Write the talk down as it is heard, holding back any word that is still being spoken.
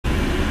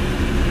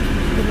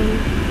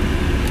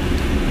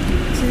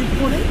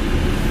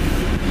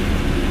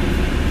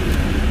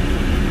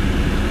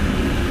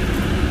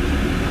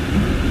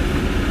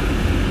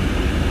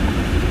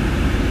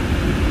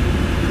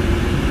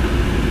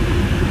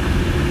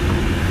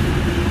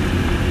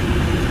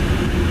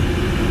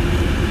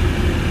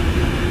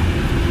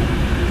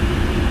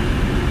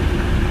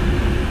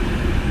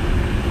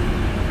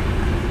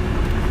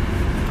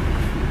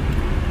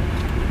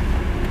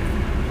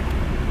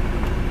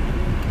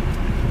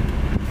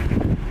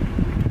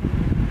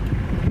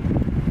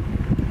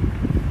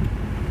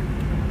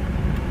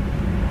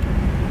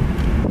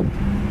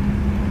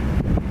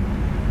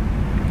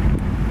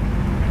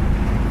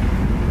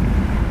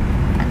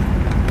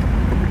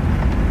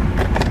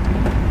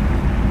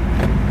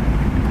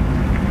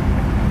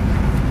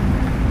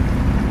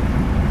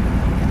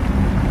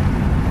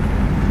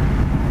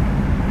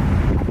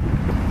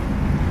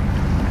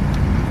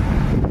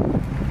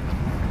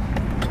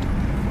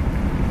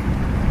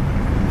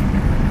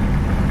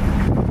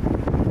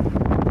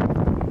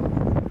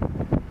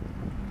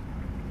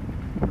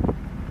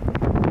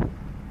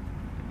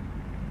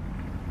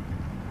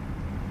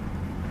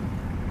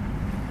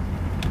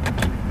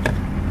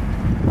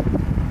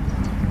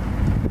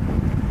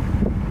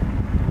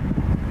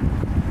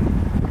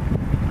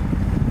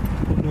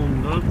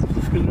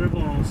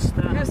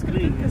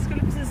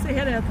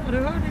vet. Och du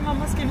hörde din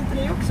mamma skriva till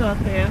dig också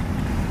att det är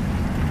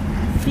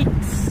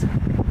fix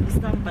i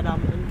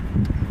Stampadammen.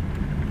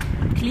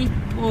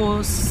 Klipp och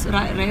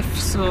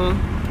refs och...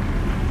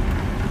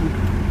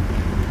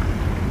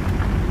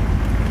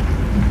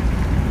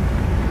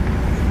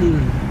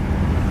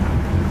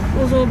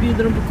 Och så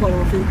bjuder de på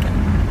korv och fika.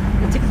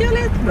 Det tycker jag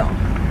lät bra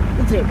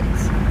och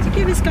trevligt. Tycker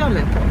jag vi ska vara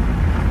med på.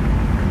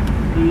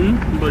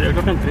 Börjar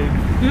klockan 3.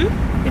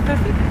 Det är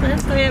perfekt. Då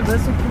hämtar vi Ebbe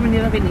så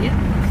promenerar vi ner.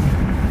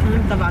 Och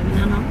hämtar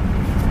vagnarna.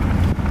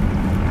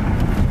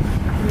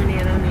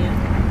 Promenerar ner.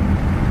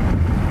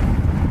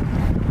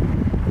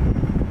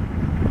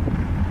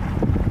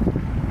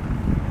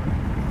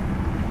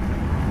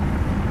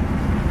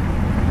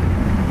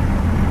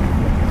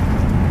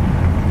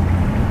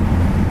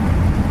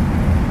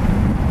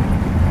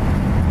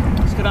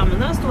 Ska du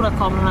använda den stora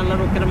kameran eller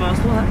råkar du med att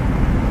stå här?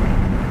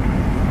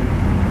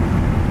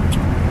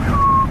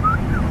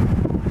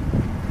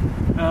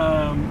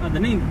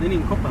 Den är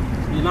inkopplad.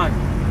 Vi är live.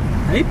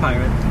 Hej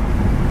Pirate.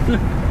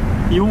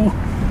 jo,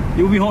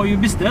 vi har ju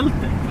beställt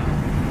det.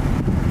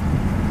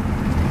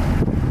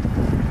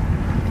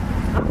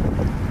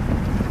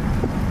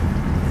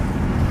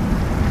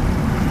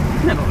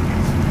 Det var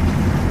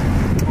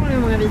det. Kolla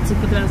hur många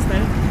vitsigt på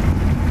vänster.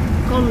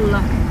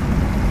 Kolla.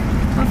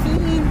 Vad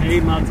fint.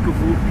 Hej Mats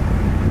Kofo.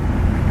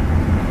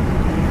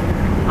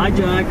 Hi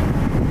Jack.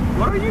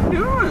 What are you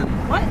doing?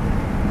 What?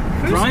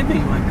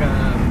 Driving like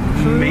a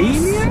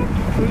maniac?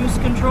 Cruise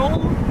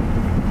control.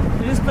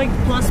 I just clicked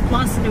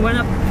plus and it went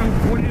up from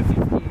 40 to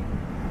 50.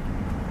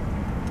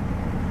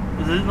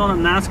 Is it not a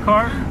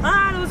NASCAR?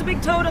 Ah, there was a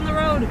big toad on the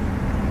road.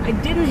 I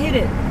didn't hit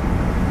it.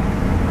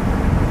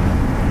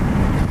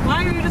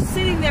 Why are you just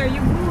sitting there?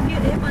 You will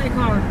get hit by a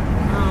car.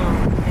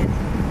 Oh, okay.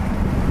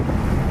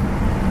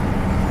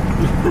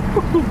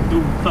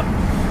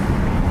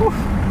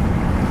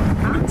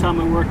 Good time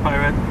at work,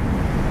 Pirate.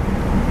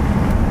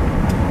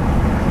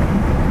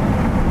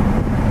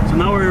 So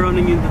now we're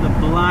running into the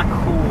black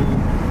hole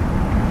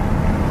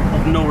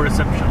of no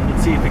reception.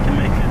 Let's see if we can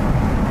make it.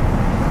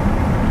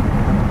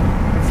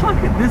 It's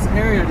like this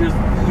area just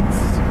eats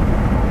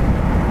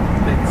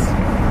bits.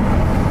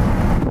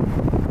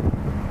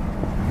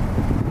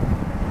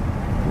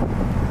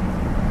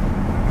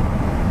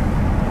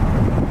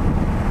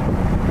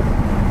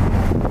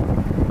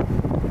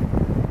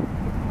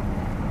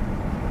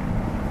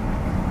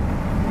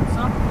 What's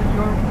up with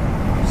your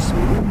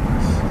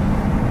smoothness?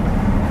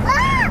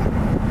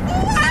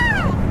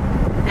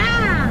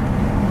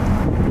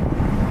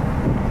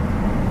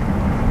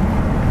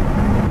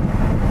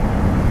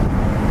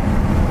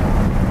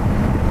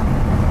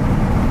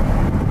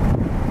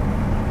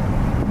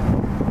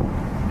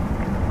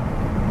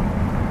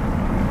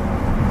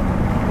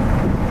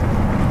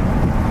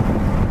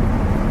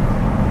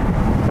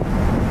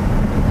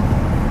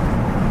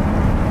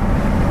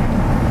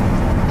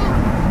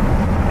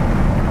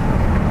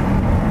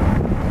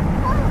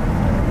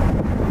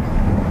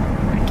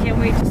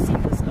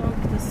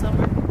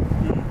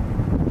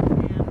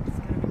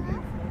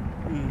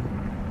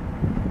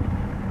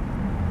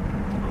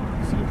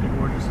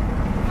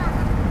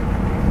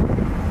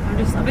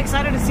 I'm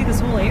excited to see this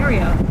whole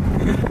area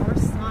for the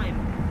first time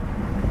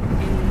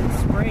in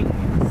spring,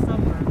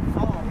 summer,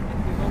 fall.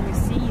 Like we've only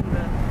seen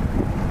the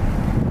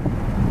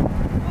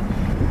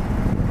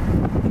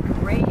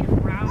gray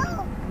and brown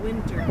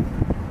winter.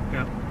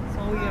 Yeah. That's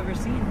all we've ever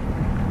seen.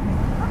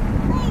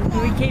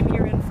 And we came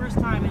here in the first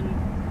time in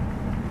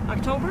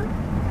October. Is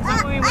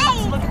that when we went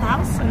to look at the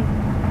house? And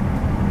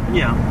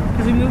Yeah.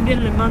 because we moved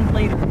in a month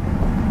later.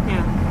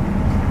 Yeah.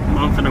 A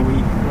month and a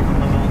week.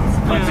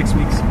 5-6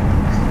 weeks.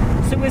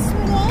 So it was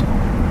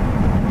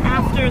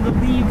after the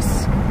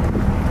leaves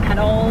had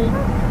all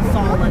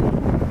fallen.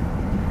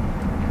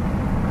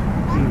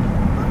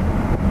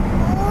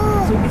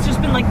 So it's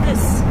just been like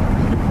this.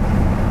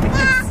 Like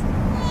this.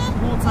 The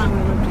whole time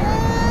we lived here.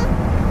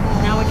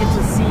 Now we get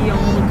to see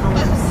all the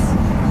colors.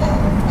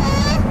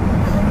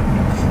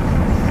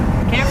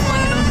 Careful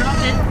you don't drop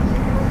it.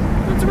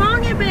 What's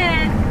wrong, Ebbe?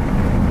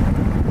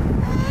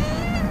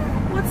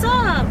 What's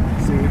up?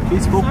 So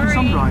please focus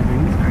on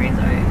driving.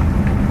 Sorry.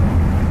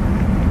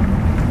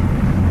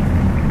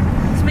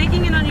 It's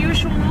making an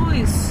unusual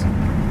noise.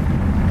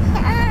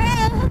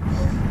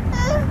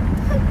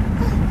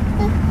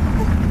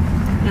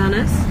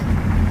 Giannis?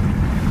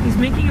 He's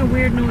making a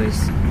weird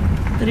noise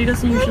that he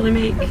doesn't usually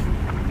make.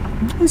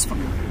 It's fine.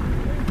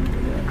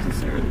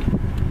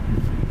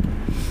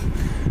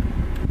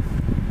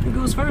 Who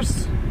goes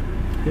first?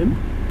 Him?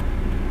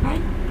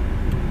 Right?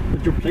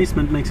 But your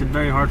placement makes it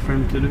very hard for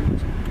him to do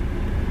it.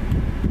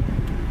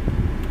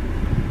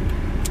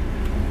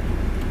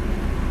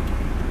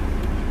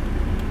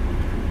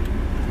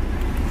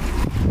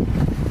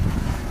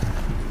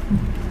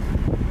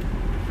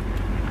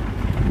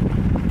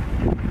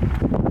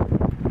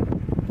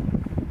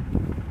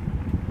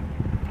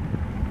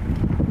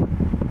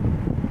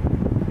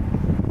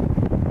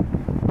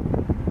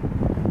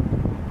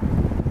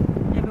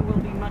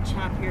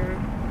 Happier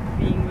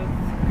being with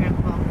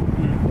Grandpa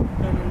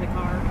than in the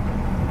car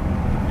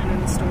and in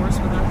the stores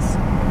with us.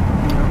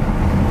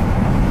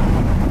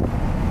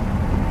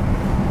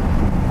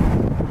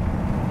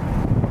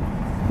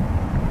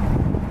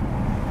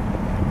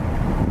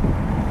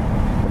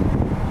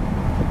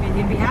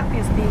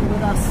 being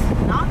with us,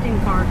 not in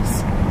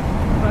carts,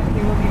 but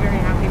he will be very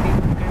happy being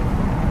with Grandma.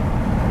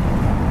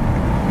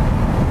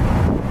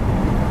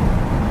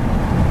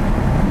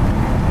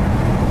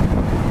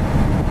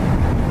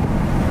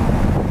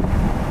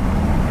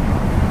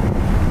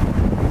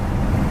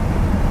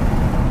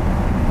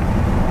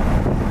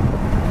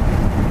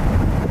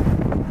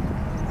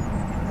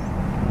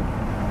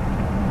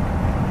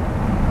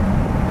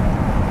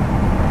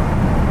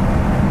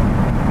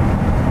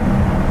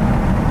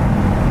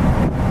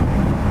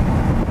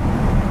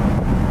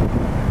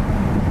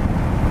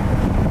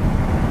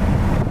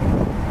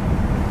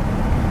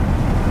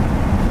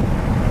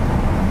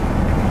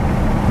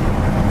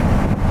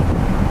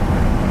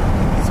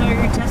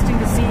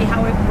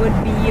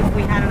 Would be if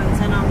we had an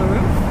antenna on the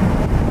roof?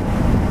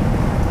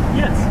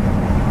 Yes.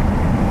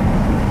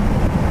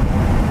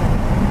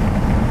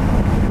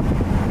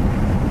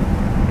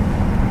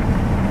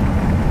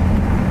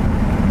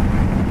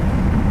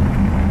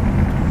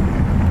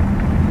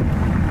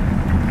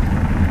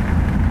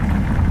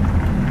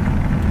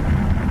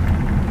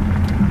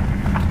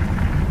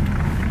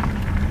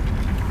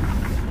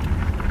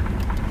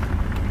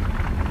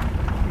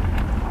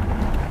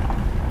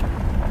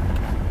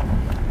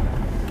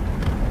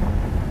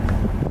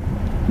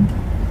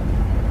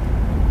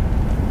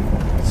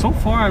 So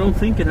far, I don't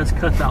think it has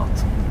cut out.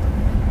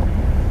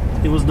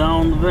 It was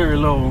down very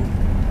low,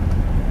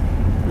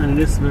 and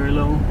it is very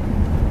low.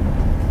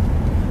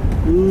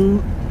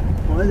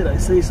 Why did I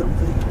say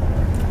something?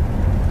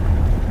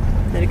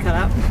 Did it cut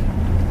out?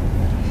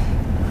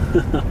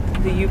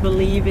 Do you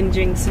believe in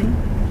jinxing?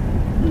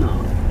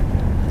 No.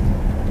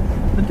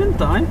 But didn't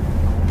I?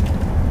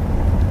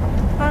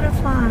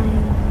 Butterfly.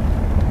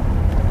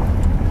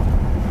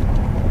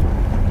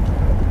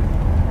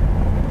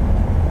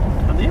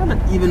 They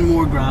have even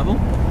more gravel.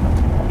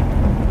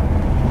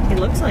 It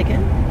looks like it.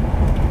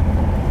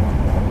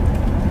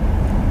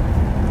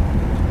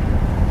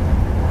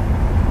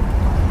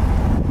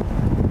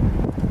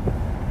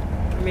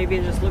 Or maybe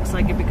it just looks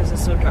like it because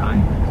it's so dry.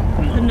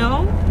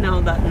 No,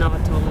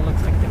 it totally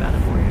looks like they've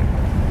added more here.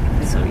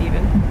 It's so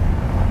even.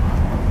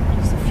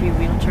 Just a few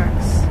wheel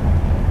tracks.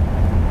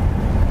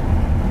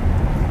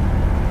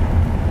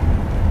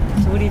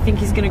 So what do you think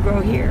he's gonna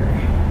grow here?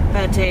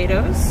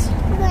 Potatoes?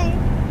 Okay.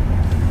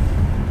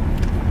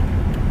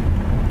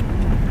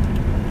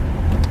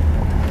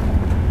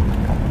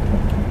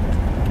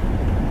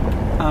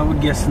 I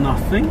would guess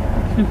nothing.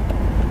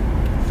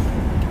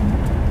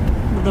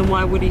 Well, then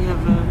why would he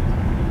have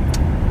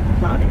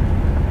cloudy?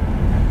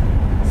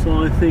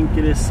 So I think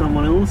it is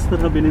someone else that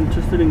have been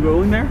interested in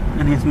growing there,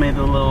 and he's made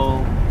a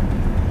little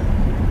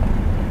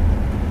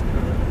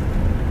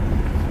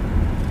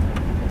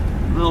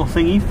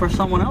thingy for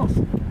someone else.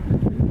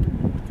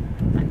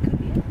 That could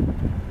be it.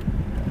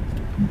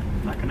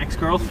 Like an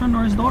ex-girlfriend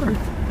or his daughter.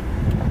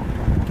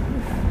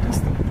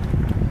 Dusty.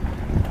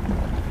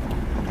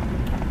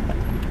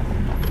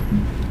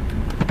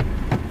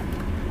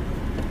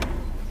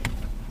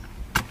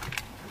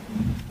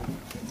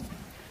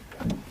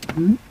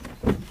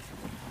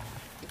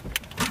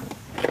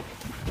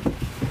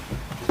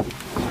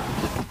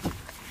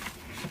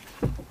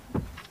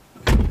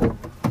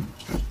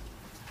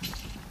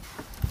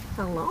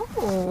 Hello.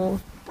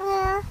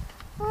 Yeah.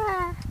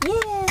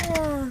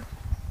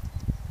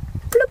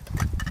 Bloop.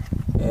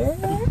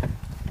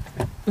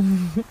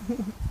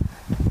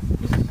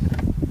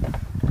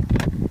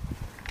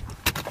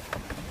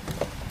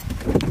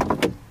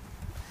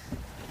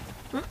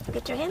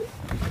 Get your hand.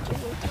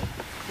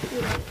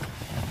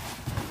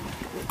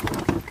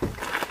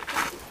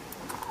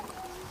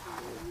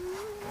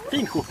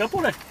 Fin skjorta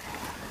på dig.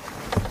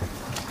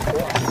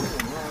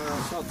 Jag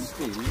satt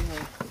still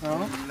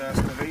och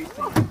läste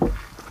ritning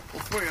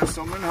och frös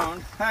som en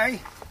hund.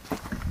 Hej!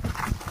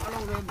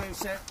 Hallå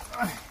Buse.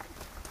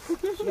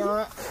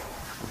 Ja.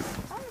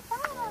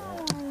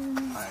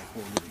 Nej,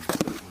 håll in.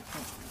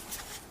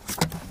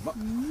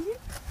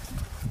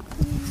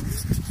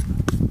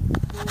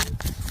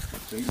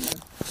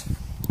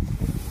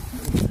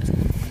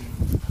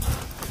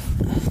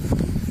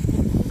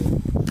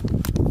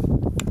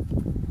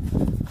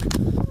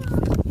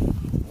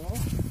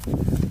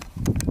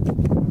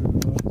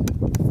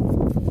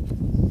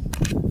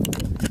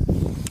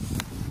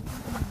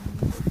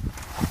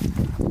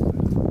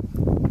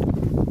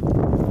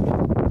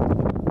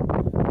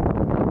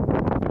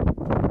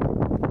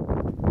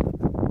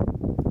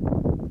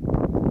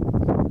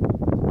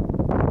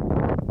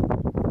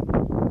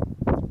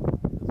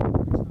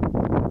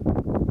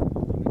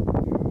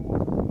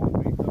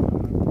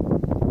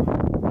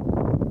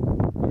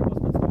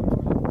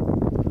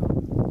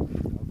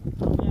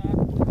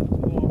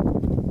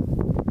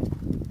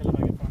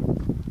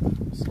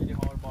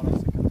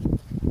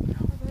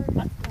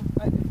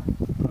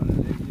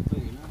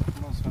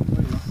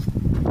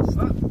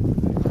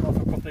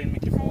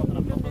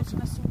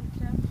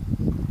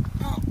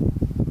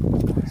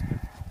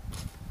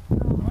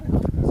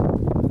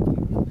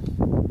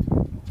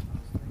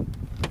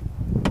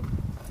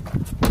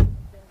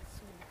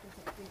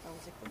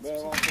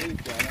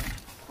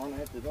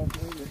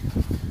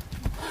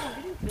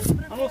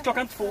 Han åt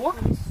klockan 2.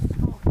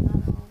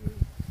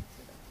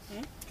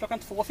 Klockan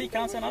 2 fick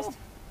han senast.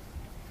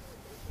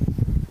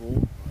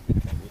 Det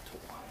kan vi ta.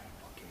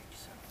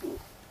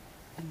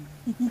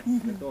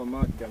 Jag tar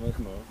macka med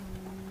smör.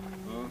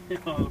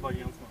 Ja, eller bara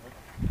gen smör.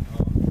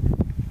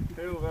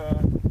 Hur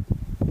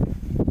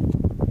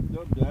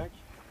dubbdäck?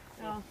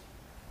 Ja.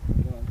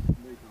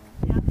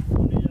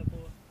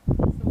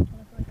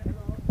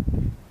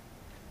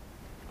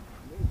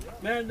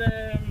 Men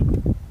en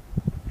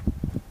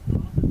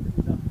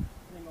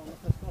gång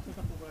så ska vi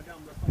sätta på våra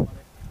gamla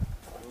sommardäck.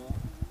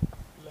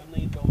 Lämna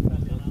in de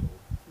fälgarna.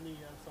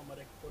 Nya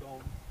sommardäck på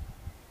dem.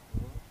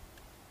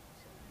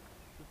 Så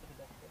sitter det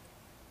däcket.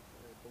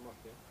 På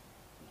macken?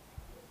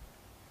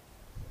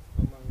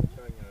 Har man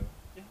kängar?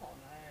 Jaha,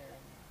 nej.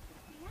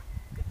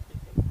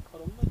 Har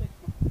de med däck?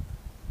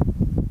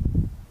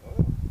 Ja.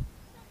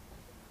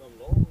 De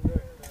la om det jag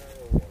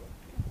var.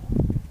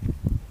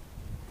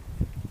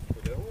 Så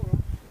det var det.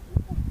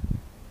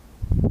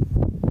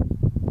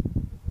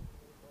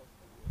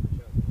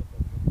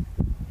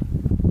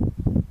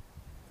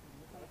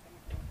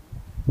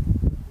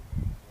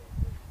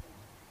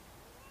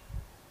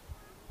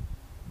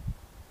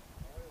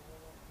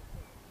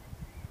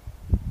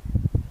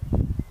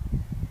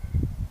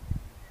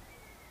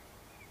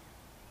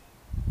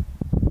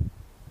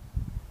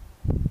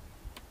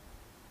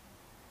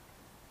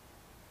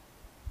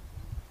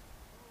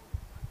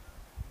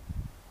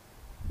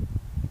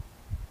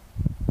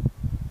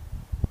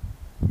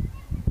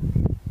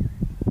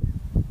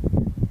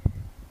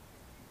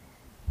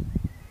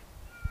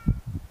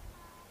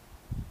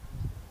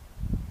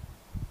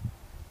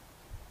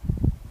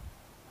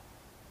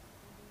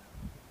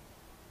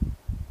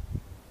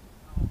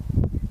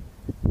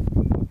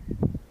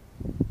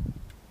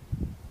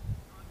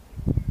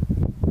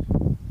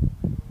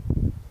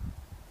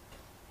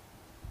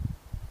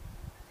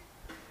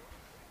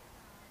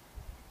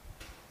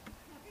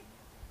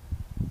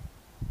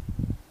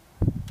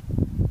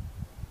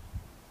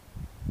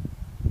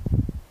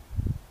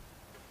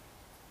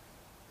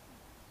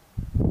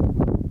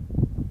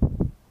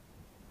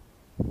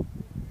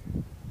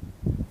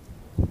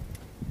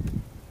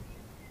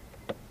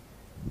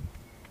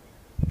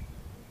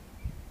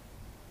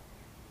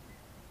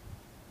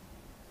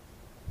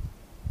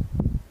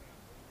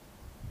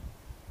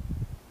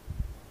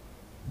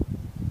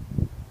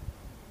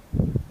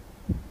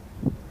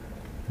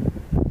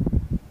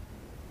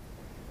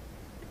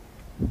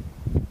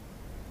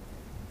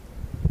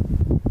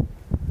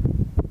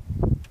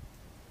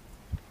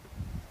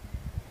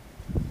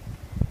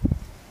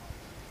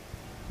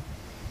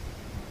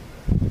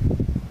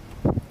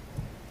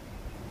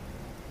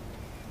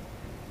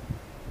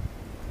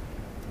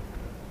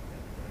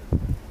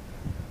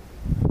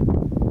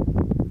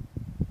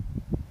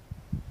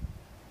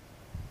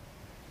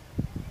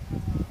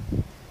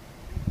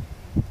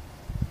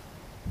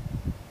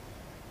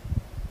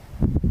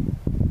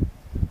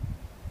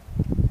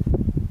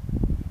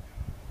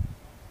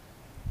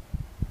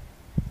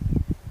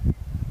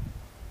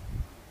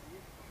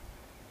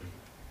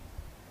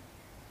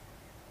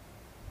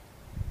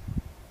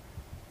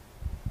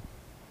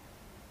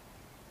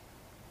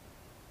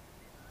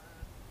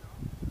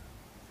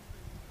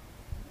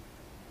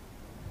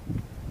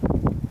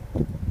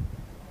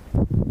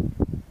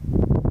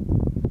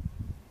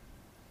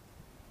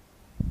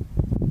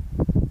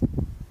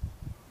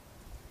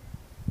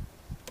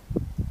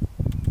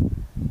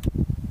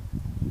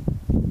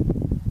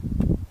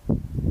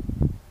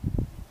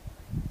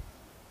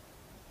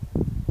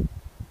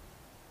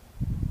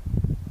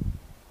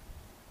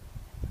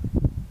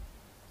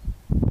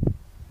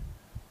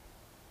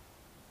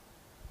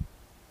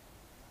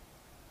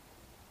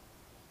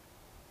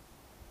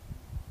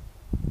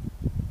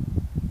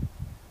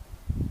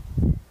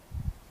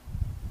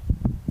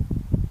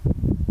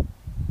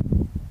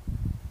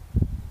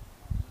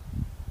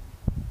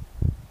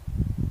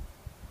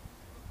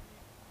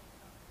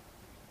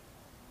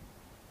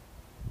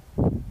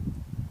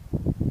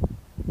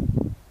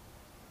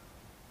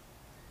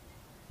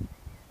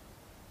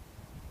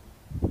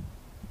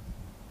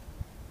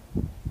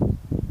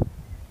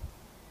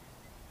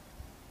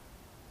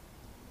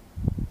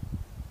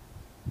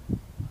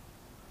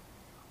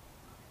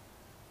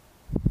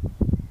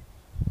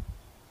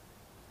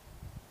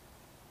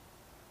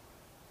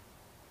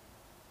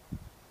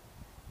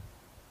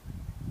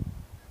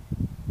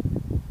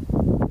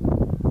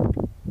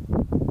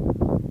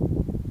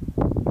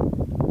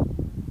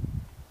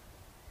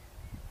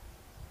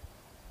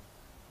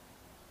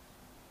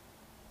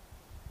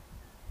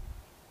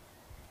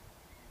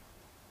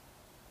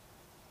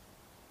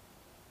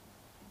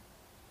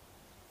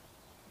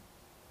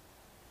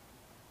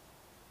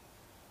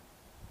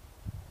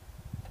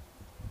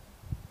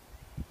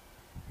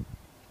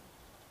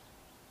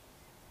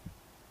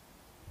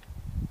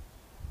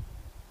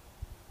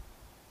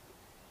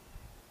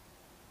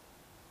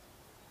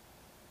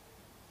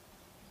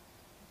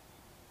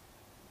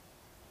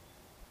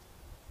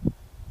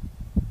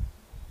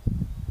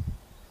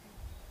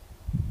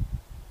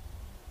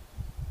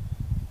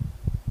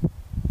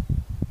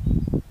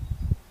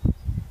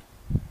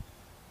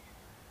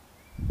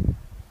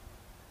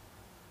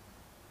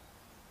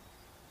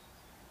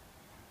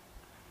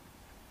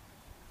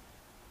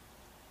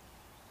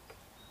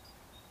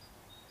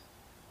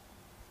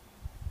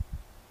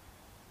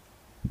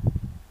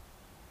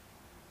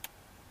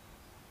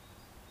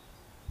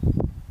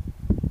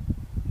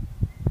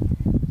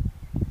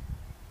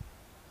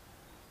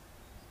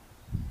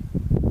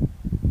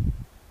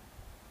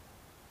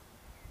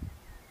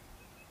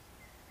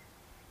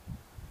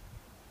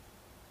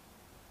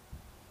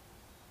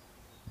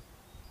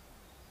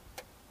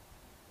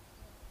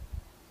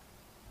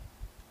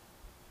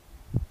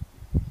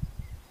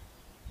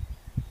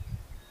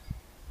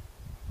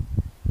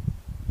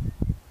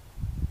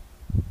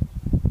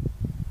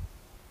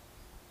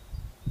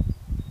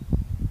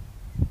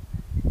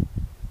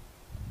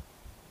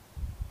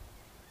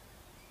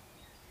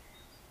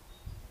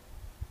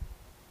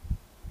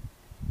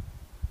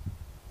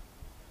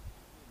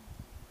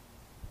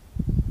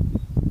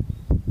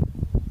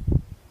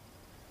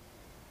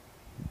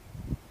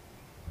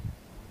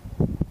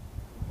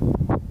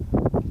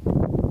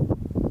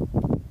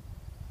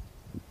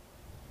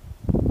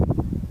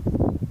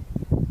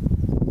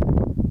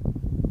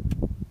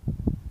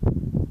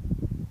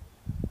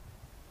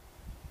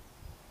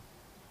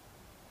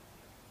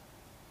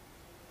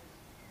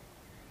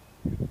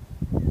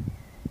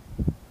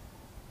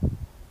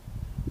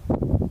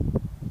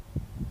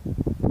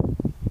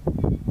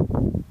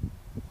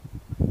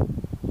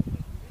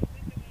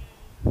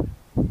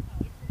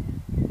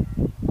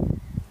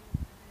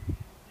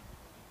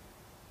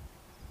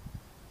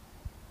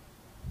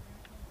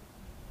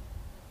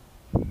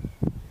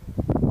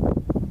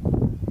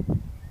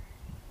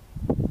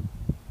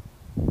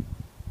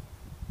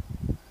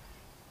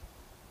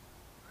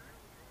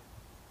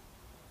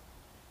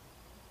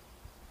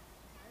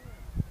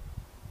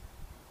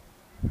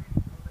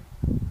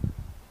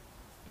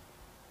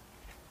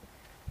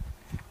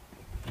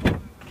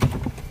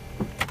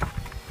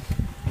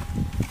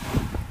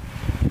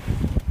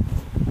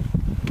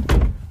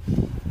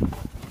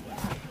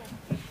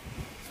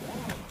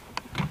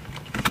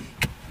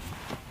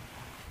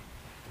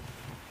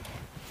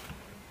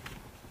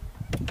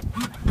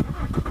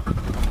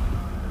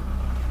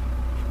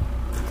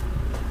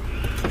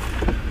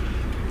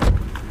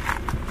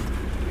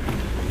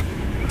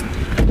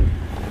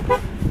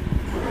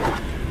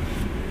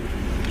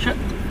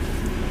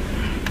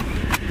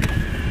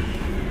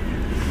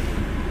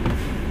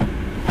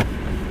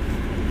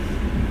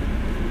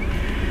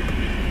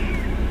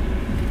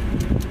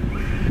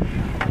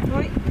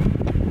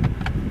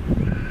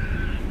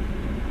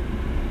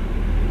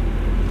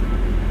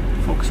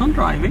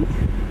 driving.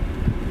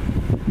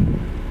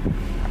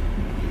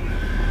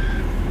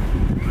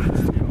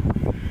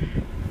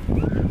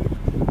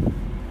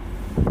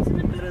 Isn't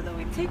it better that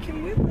we take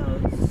him with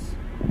us?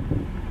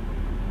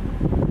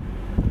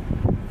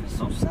 It's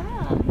so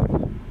sad.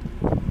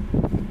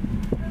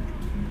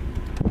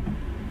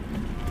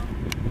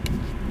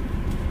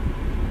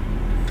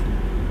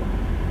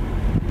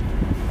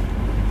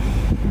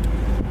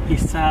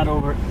 He's sad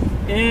over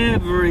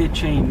every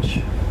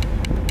change.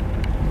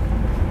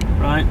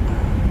 Right?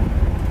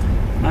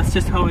 That's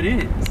just how it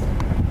is.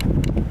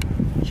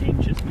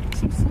 Changes makes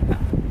him sad.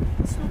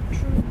 It's not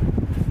true.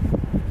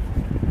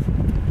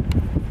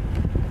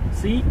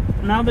 See,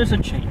 now there's a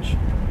change,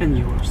 and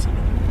you are sad,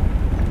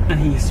 and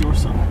he's your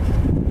son.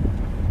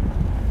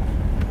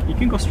 You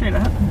can go straight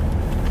ahead.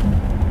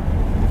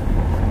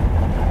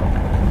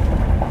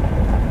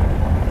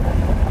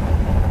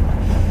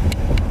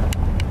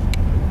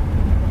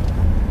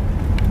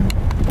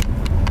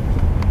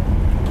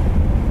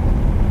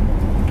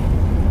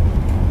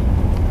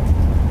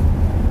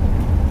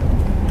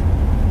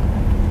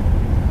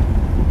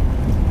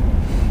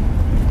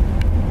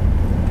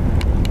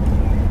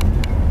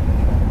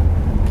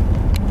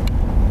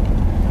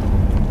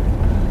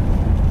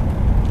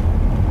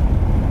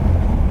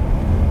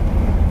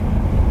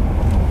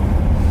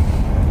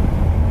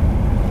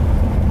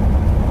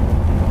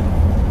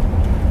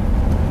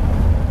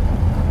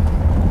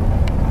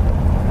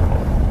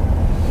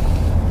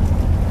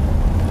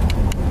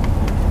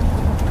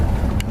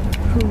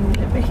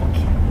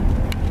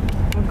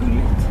 Vad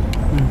gulligt.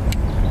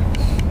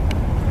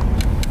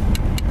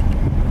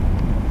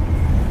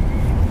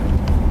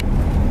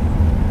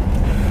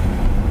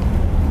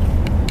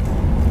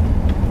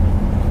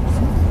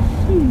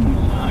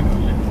 Himla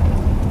gulligt.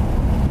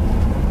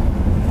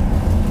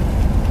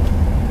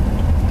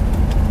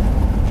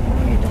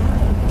 Oj, där.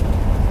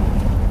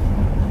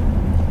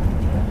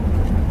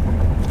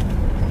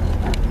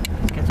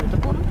 Ska jag tuta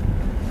på den?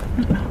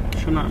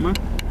 Kör närmare.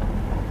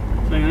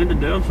 Så länge han inte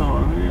är död så har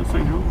han en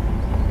säng här.